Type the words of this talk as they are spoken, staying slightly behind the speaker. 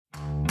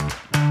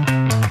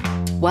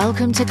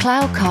Welcome to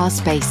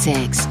Cloudcast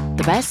Basics,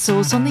 the best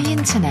source on the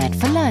internet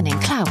for learning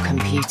cloud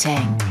computing.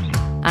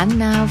 And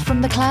now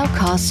from the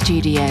Cloudcast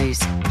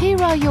studios,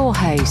 here are your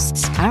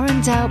hosts,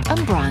 Aaron Delp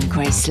and Brian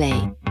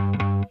Gracely.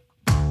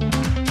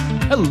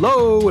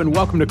 Hello, and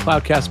welcome to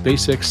Cloudcast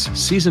Basics,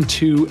 Season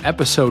 2,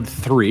 Episode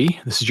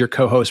 3. This is your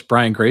co-host,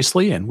 Brian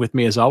Gracely, and with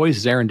me, as always,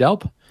 is Aaron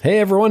Delp. Hey,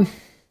 everyone.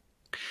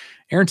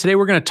 Aaron, today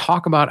we're going to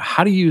talk about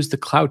how to use the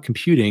cloud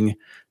computing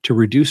to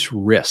reduce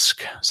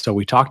risk. So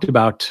we talked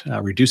about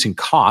reducing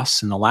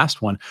costs in the last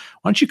one.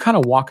 Why don't you kind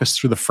of walk us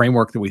through the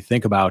framework that we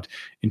think about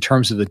in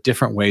terms of the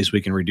different ways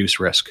we can reduce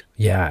risk?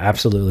 Yeah,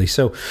 absolutely.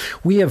 So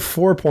we have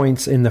 4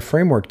 points in the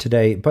framework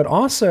today, but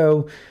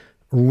also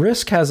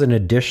risk has an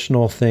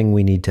additional thing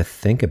we need to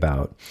think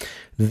about.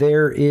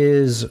 There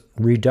is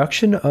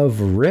reduction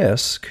of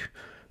risk,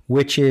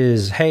 which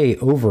is, hey,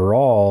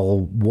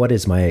 overall, what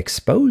is my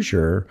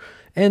exposure?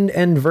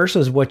 And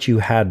versus what you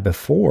had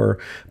before.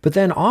 But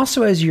then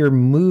also as you're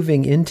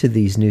moving into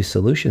these new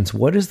solutions,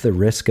 what is the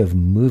risk of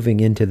moving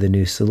into the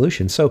new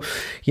solution? So,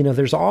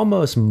 there's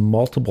almost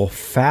multiple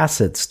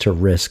facets to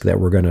risk that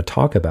we're going to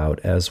talk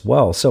about as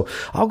well. So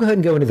I'll go ahead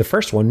and go into the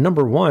first one.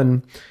 Number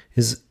one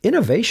is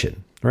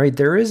innovation, right?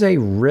 There is a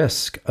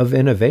risk of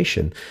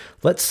innovation.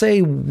 Let's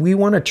say we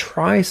want to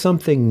try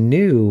something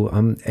new.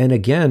 And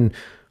again,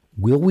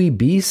 will we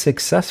be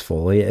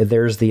successful?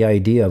 There's the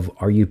idea of,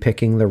 are you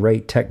picking the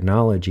right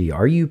technology?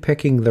 Are you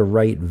picking the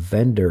right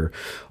vendor?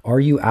 Are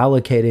you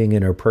allocating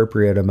an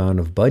appropriate amount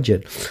of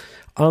budget?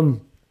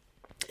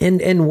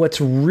 And what's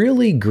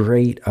really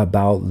great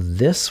about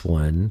this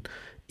one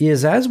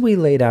is, as we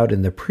laid out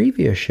in the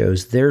previous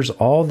shows, there's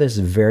all this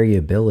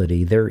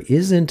variability. There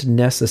isn't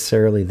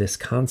necessarily this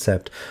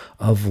concept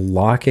of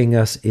locking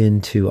us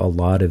into a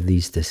lot of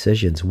these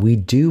decisions. We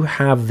do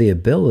have the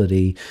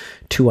ability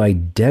to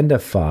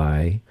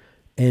identify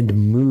and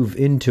move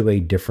into a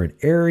different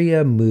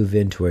area, move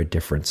into a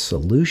different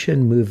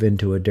solution, move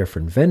into a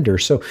different vendor.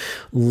 So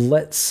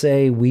let's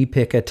say we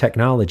pick a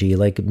technology,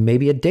 like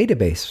maybe a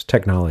database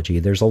technology.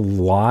 There's a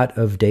lot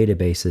of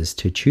databases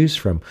to choose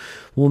from.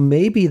 Well,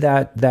 maybe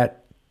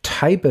that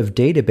type of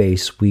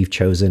database we've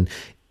chosen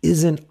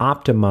isn't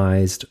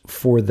optimized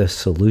for the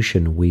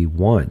solution we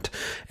want.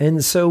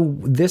 And so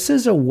this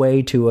is a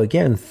way to,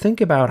 again,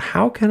 think about,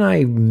 how can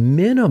I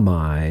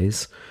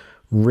minimize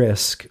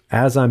risk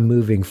as I'm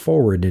moving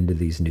forward into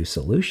these new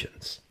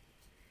solutions?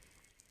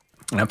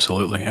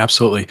 Absolutely.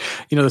 Absolutely.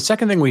 The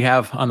second thing we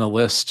have on the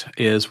list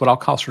is what I'll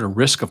call sort of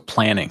risk of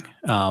planning.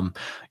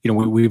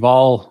 We've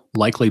all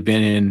likely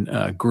been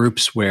in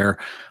groups where,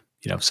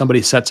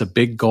 somebody sets a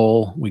big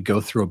goal. We go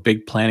through a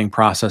big planning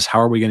process.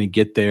 How are we going to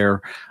get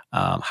there?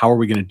 How are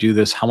we going to do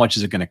this? How much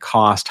is it going to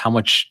cost? How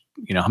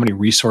many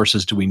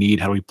resources do we need?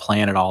 How do we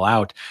plan it all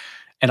out?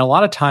 And a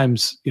lot of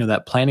times,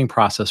 that planning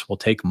process will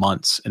take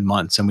months and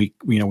months. And we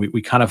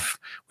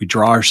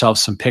draw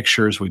ourselves some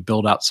pictures, we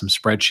build out some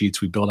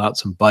spreadsheets, we build out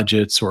some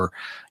budgets, or,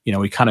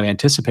 we kind of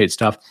anticipate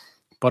stuff.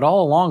 But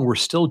all along, we're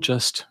still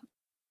just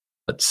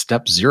at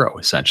step zero,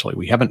 essentially.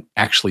 We haven't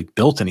actually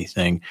built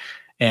anything.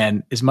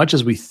 And as much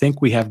as we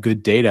think we have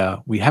good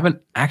data, we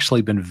haven't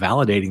actually been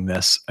validating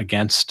this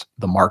against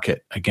the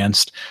market,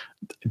 against,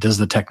 does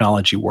the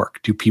technology work?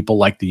 Do people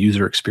like the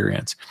user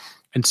experience?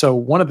 And so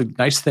one of the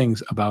nice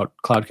things about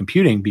cloud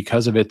computing,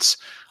 because of its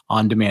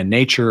on-demand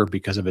nature,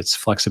 because of its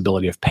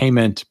flexibility of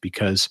payment,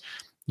 because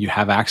you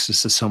have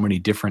access to so many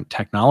different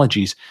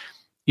technologies,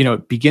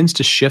 it begins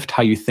to shift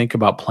how you think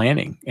about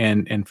planning.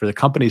 And for the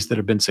companies that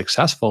have been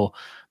successful,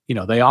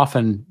 they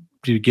often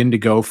begin to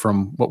go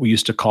from what we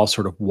used to call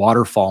sort of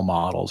waterfall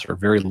models or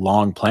very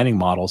long planning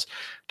models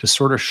to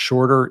sort of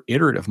shorter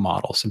iterative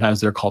models.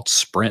 Sometimes they're called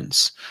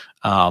sprints.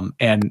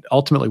 And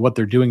ultimately what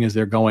they're doing is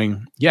they're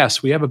going,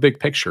 yes, we have a big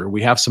picture.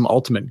 We have some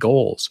ultimate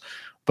goals,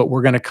 but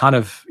we're going to kind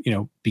of,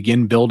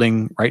 begin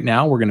building right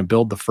now. We're going to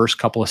build the first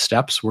couple of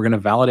steps. We're going to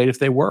validate if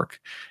they work.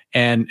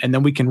 And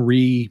then we can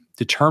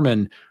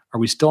redetermine,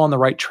 are we still on the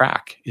right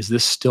track? Is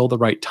this still the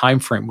right time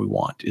frame we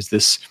want? Is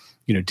this,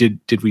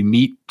 did we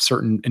meet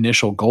certain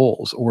initial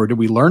goals, or did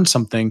we learn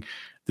something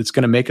that's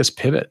going to make us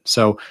pivot?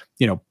 So,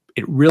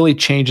 it really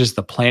changes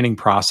the planning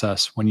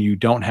process when you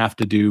don't have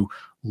to do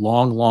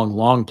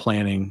long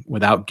planning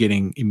without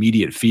getting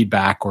immediate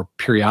feedback or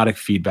periodic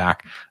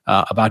feedback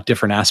about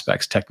different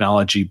aspects,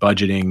 technology,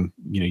 budgeting,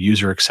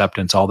 user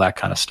acceptance, all that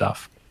kind of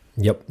stuff.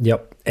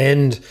 Yep.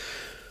 And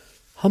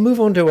I'll move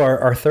on to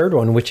our third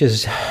one, which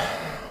is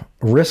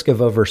risk of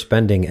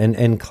overspending.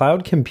 And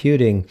cloud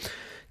computing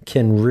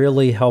can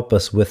really help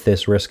us with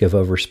this risk of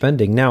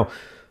overspending. Now,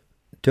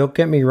 don't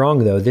get me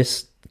wrong, though,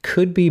 this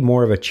could be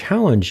more of a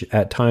challenge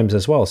at times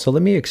as well. So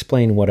let me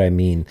explain what I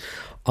mean.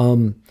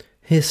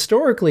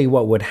 Historically,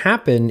 what would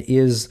happen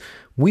is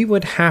we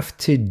would have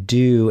to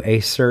do a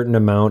certain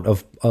amount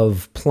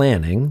of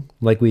planning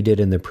like we did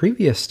in the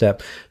previous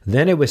step.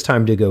 Then it was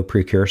time to go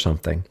procure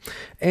something.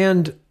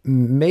 And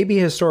maybe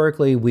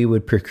historically we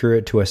would procure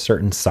it to a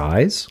certain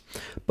size,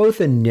 both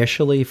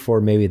initially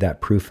for maybe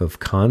that proof of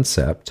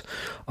concept.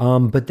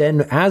 But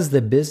then as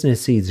the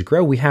business seeds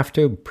grow, we have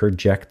to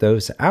project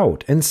those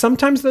out. And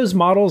sometimes those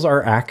models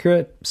are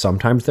accurate,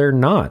 sometimes they're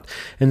not.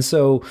 And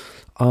so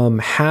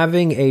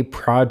having a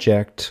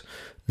project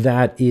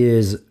that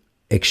is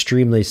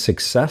extremely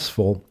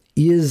successful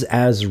is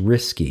as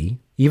risky,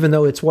 even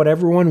though it's what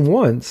everyone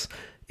wants,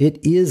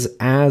 it is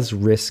as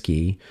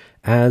risky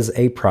as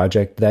a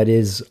project that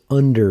is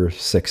under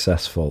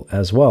successful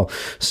as well.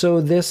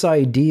 So this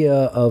idea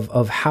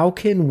of how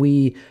can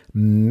we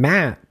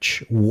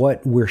match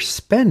what we're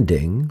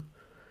spending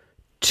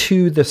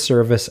to the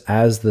service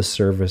as the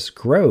service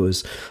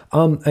grows.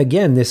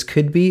 Again, this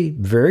could be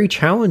very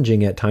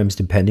challenging at times,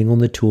 depending on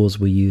the tools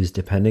we use,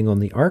 depending on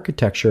the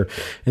architecture.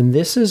 And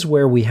this is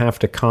where we have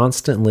to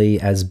constantly,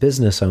 as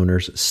business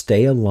owners,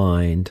 stay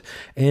aligned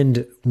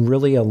and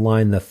really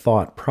align the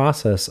thought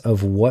process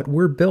of what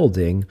we're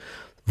building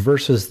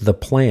versus the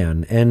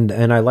plan. And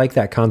I like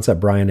that concept,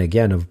 Brian,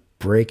 again, of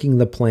breaking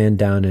the plan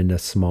down into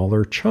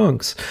smaller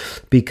chunks,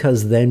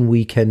 because then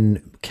we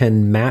can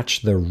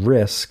match the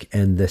risk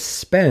and the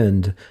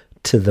spend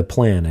to the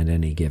plan at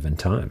any given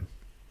time.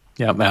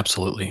 Yeah,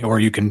 absolutely.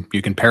 Or you can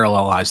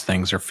parallelize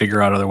things or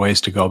figure out other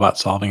ways to go about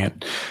solving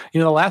it.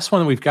 The last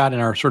one that we've got in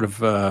our sort of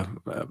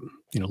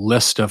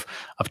list of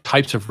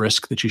types of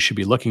risk that you should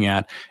be looking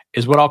at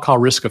is what I'll call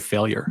risk of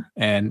failure.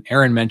 And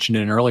Aaron mentioned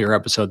in an earlier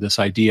episode this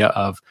idea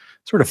of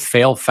sort of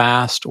fail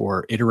fast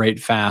or iterate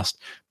fast.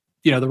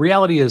 The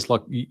reality is,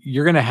 look,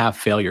 you're going to have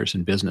failures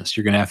in business.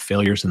 You're going to have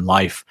failures in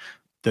life.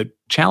 The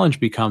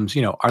challenge becomes,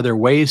 are there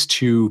ways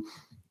to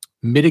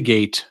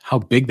mitigate how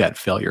big that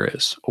failure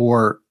is?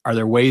 Or are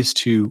there ways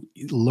to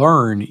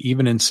learn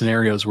even in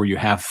scenarios where you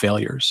have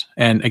failures?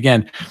 And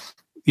again,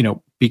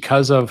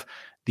 because of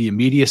the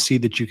immediacy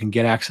that you can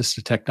get access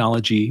to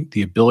technology,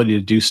 the ability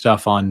to do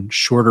stuff on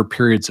shorter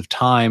periods of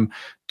time,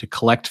 to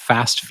collect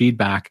fast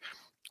feedback,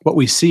 what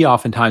we see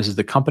oftentimes is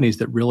the companies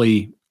that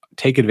really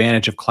take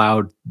advantage of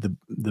cloud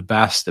the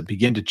best, that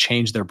begin to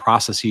change their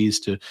processes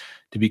to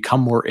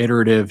become more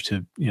iterative,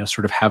 to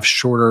sort of have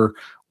shorter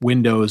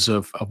windows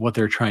of what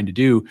they're trying to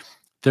do,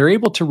 they're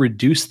able to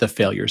reduce the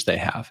failures they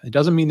have. It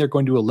doesn't mean they're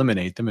going to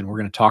eliminate them, and we're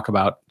going to talk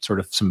about sort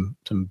of some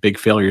big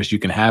failures you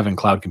can have in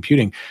cloud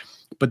computing,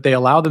 but they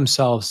allow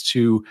themselves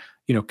to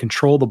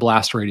control the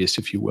blast radius,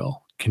 if you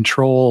will,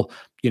 control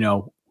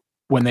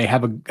when they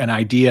have an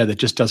idea that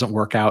just doesn't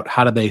work out,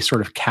 how do they sort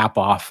of cap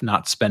off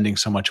not spending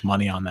so much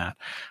money on that?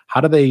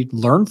 How do they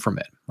learn from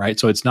it, right?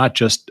 So it's not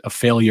just a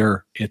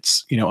failure,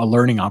 it's, a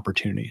learning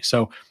opportunity.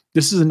 So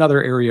this is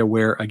another area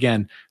where,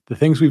 again, the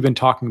things we've been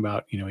talking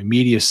about,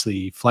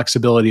 immediacy,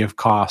 flexibility of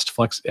cost,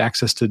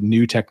 access to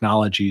new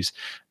technologies,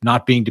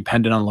 not being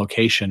dependent on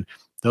location,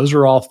 those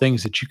are all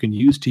things that you can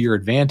use to your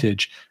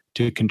advantage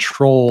to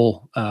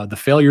control the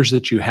failures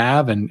that you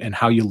have and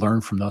how you learn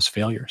from those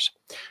failures.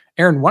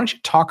 Aaron, why don't you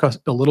talk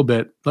a little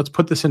bit? Let's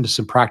put this into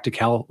some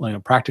practical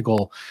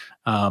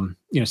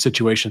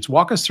situations.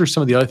 Walk us through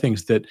some of the other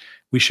things that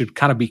we should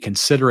kind of be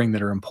considering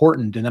that are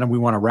important, and then we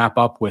want to wrap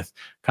up with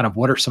kind of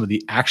what are some of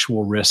the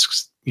actual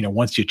risks,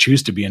 once you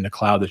choose to be in the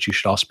cloud, that you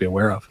should also be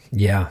aware of.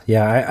 Yeah.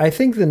 I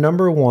think the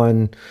number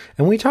one,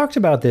 and we talked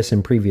about this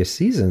in previous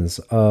seasons,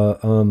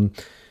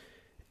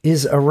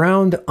 is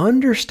around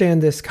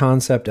understand this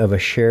concept of a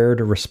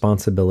shared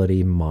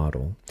responsibility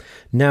model.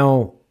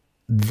 Now,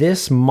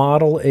 this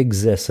model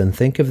exists, and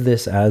think of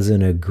this as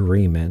an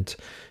agreement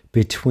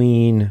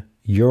between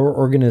your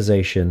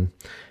organization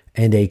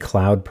and a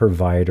cloud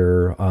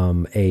provider,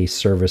 a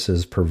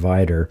services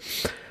provider.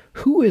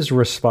 Who is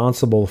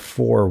responsible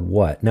for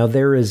what? Now,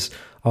 there is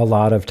a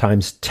lot of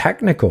times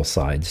technical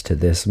sides to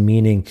this,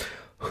 meaning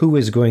who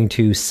is going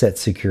to set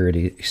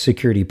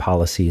security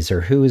policies, or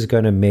who is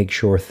going to make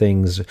sure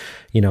things,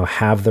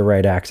 have the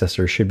right access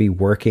or should be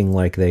working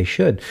like they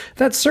should.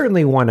 That's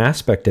certainly one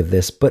aspect of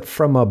this, but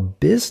from a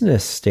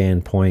business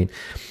standpoint,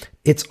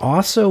 it's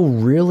also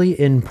really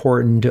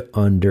important to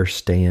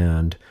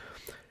understand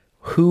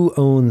who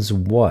owns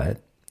what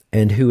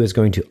and who is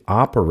going to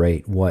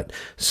operate what,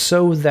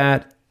 so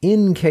that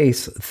in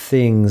case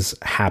things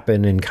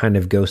happen and kind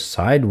of go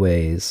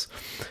sideways,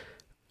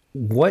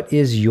 what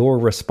is your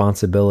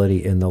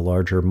responsibility in the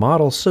larger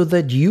model so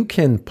that you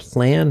can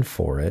plan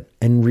for it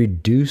and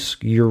reduce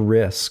your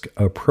risk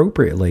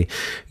appropriately?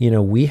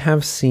 We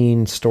have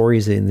seen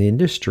stories in the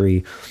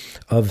industry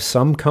of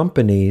some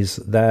companies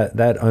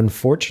that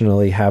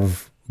unfortunately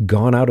have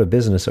gone out of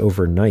business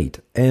overnight.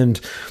 And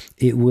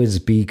it was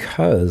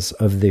because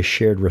of this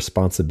shared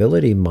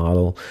responsibility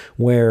model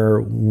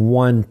where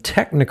one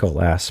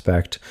technical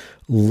aspect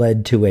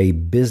led to a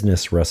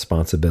business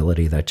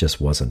responsibility that just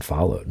wasn't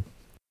followed.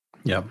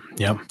 Yeah.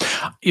 Yeah.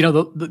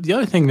 The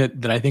other thing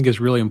that I think is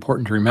really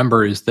important to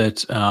remember is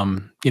that,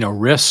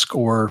 risk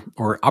or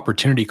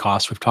opportunity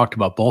costs, we've talked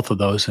about both of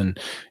those in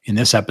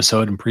this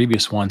episode and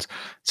previous ones.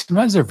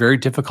 Sometimes they're very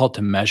difficult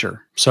to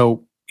measure.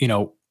 So,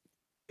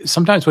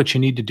 sometimes what you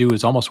need to do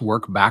is almost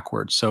work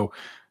backwards. So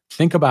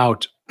think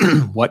about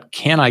what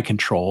can I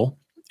control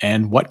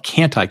and what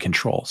can't I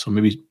control? So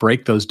maybe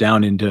break those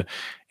down into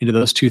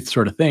those two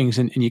sort of things.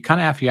 And you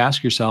kind of have to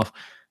ask yourself,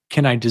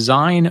 can I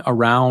design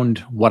around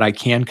what I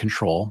can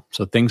control?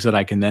 So things that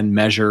I can then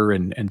measure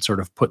and sort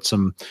of put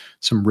some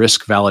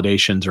risk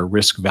validations or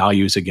risk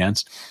values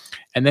against.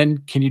 And then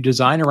can you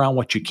design around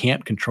what you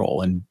can't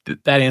control? And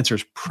that answer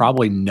is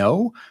probably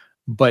no,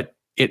 but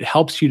it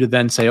helps you to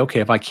then say, okay,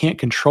 if I can't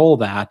control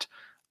that,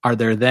 are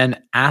there then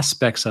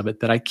aspects of it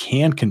that I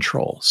can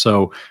control?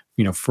 So,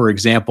 for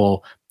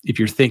example, if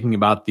you're thinking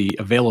about the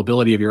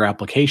availability of your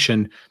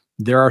application,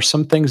 there are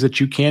some things that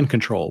you can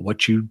control,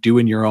 what you do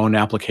in your own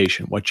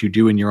application, what you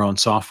do in your own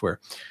software.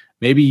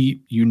 Maybe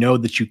you know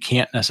that you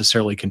can't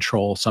necessarily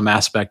control some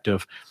aspect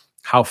of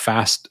how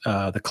fast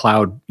the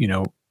cloud,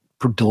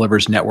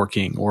 delivers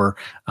networking or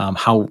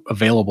how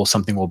available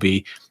something will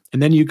be.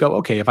 And then you go,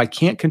 okay, if I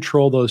can't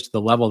control those to the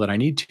level that I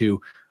need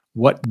to,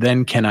 what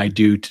then can I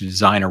do to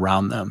design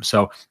around them?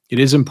 So it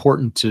is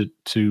important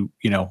to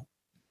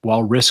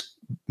while risk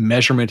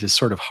measurement is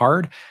sort of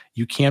hard,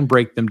 you can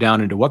break them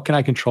down into what can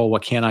I control,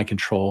 what can I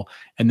control,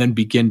 and then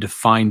begin to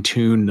fine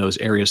tune those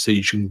areas so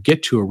you can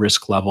get to a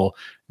risk level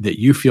that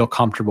you feel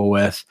comfortable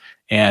with,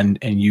 and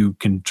you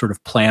can sort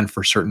of plan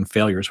for certain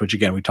failures, which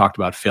again, we talked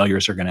about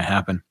failures are going to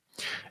happen.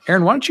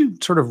 Aaron, why don't you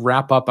sort of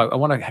wrap up? I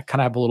want to kind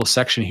of have a little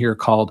section here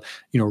called,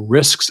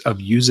 risks of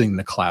using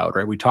the cloud,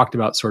 right? We talked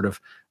about sort of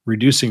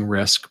reducing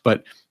risk,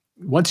 but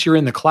once you're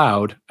in the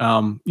cloud,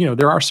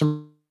 there are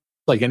some,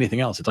 like anything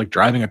else, it's like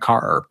driving a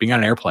car or being on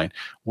an airplane.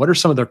 What are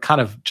some of the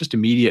kind of just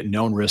immediate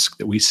known risks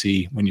that we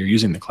see when you're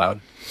using the cloud?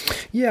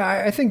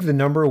 Yeah, I think the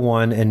number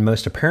one and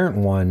most apparent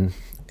one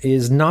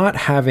is not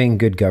having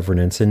good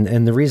governance.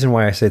 And the reason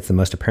why I say it's the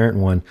most apparent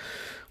one,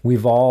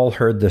 we've all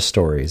heard the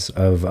stories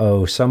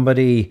of,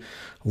 somebody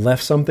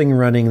left something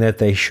running that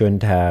they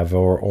shouldn't have,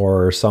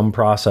 or some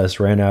process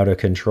ran out of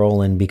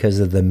control. And because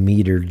of the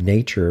metered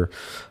nature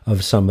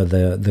of some of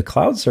the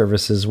cloud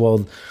services,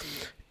 well,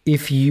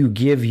 if you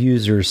give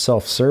users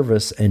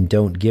self-service and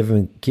don't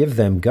give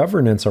them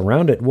governance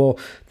around it, well,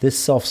 this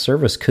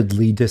self-service could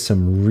lead to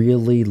some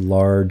really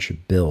large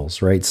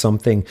bills, right?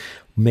 Something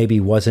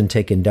maybe wasn't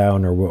taken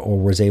down or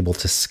was able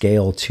to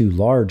scale too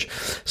large.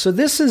 So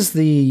this is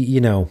the,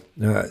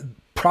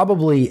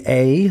 probably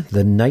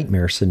the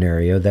nightmare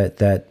scenario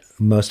that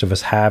most of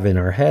us have in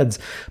our heads,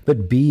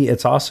 but B,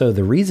 it's also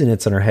the reason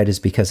it's in our head is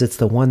because it's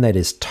the one that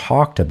is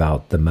talked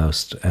about the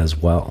most as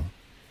well.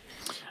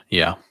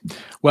 Yeah.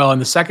 Well,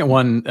 and the second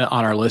one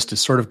on our list is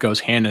sort of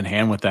goes hand in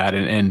hand with that.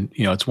 And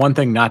it's one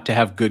thing not to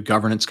have good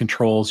governance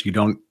controls. You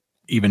don't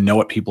even know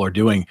what people are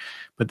doing.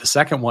 But the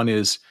second one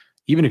is,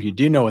 even if you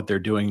do know what they're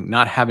doing,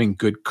 not having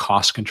good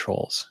cost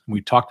controls. We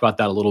talked about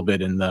that a little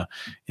bit in the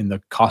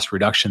cost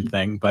reduction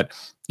thing, but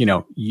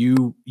you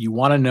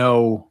want to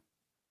know,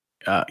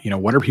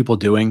 what are people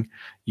doing?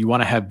 You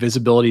want to have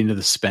visibility into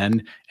the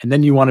spend, and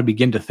then you want to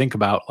begin to think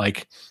about,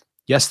 like,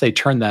 yes, they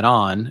turned that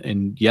on,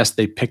 and yes,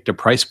 they picked a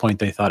price point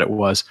they thought it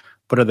was,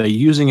 but are they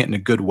using it in a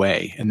good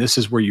way? And this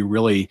is where you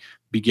really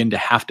begin to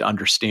have to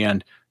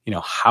understand,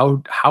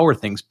 how are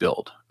things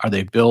billed? Are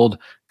they billed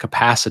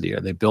capacity? Are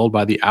they billed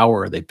by the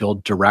hour? Are they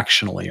billed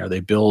directionally? Are they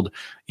billed,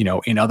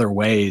 in other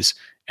ways?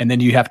 And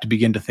then you have to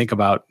begin to think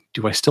about,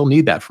 do I still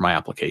need that for my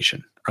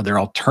application? Are there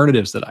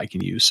alternatives that I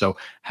can use? So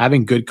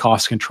having good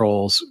cost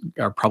controls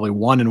are probably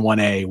 1 and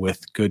 1A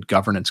with good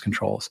governance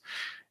controls.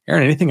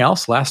 Aaron, anything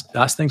else?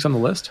 Last things on the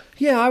list?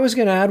 Yeah, I was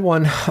going to add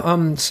one.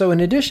 So in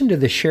addition to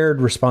the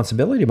shared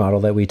responsibility model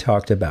that we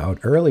talked about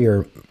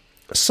earlier,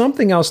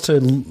 something else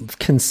to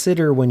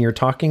consider when you're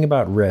talking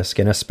about risk,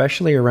 and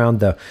especially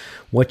around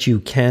what you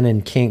can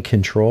and can't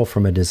control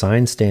from a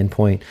design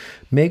standpoint,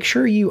 make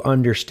sure you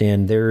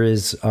understand there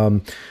is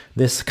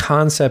this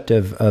concept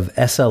of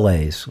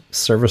SLAs,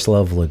 service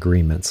level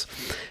agreements.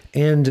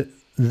 And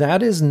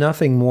that is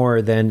nothing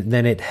more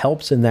than it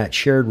helps in that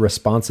shared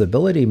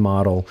responsibility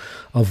model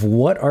of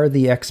what are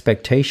the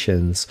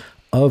expectations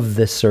of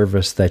the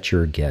service that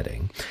you're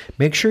getting.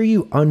 Make sure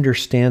you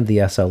understand the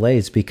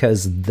SLAs,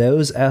 because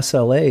those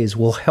SLAs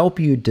will help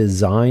you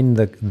design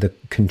the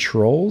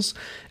controls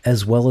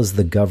as well as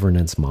the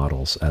governance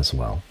models as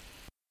well.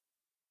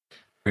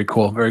 Very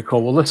cool. Very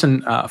cool. Well,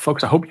 listen,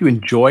 folks, I hope you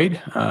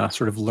enjoyed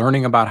sort of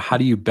learning about how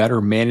do you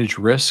better manage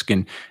risk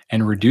and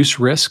reduce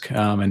risk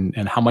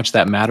and how much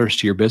that matters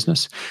to your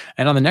business.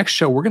 And on the next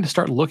show, we're going to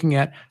start looking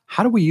at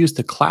how do we use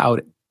the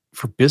cloud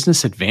for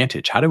business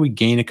advantage? How do we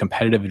gain a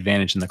competitive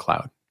advantage in the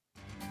cloud?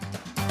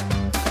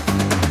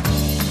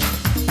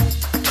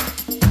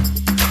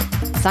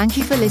 Thank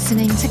you for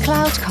listening to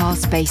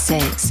Cloudcast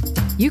Basics.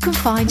 You can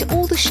find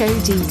all the show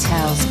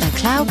details at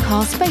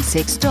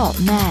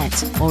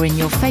cloudcastbasics.net or in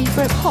your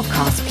favorite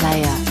podcast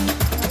player.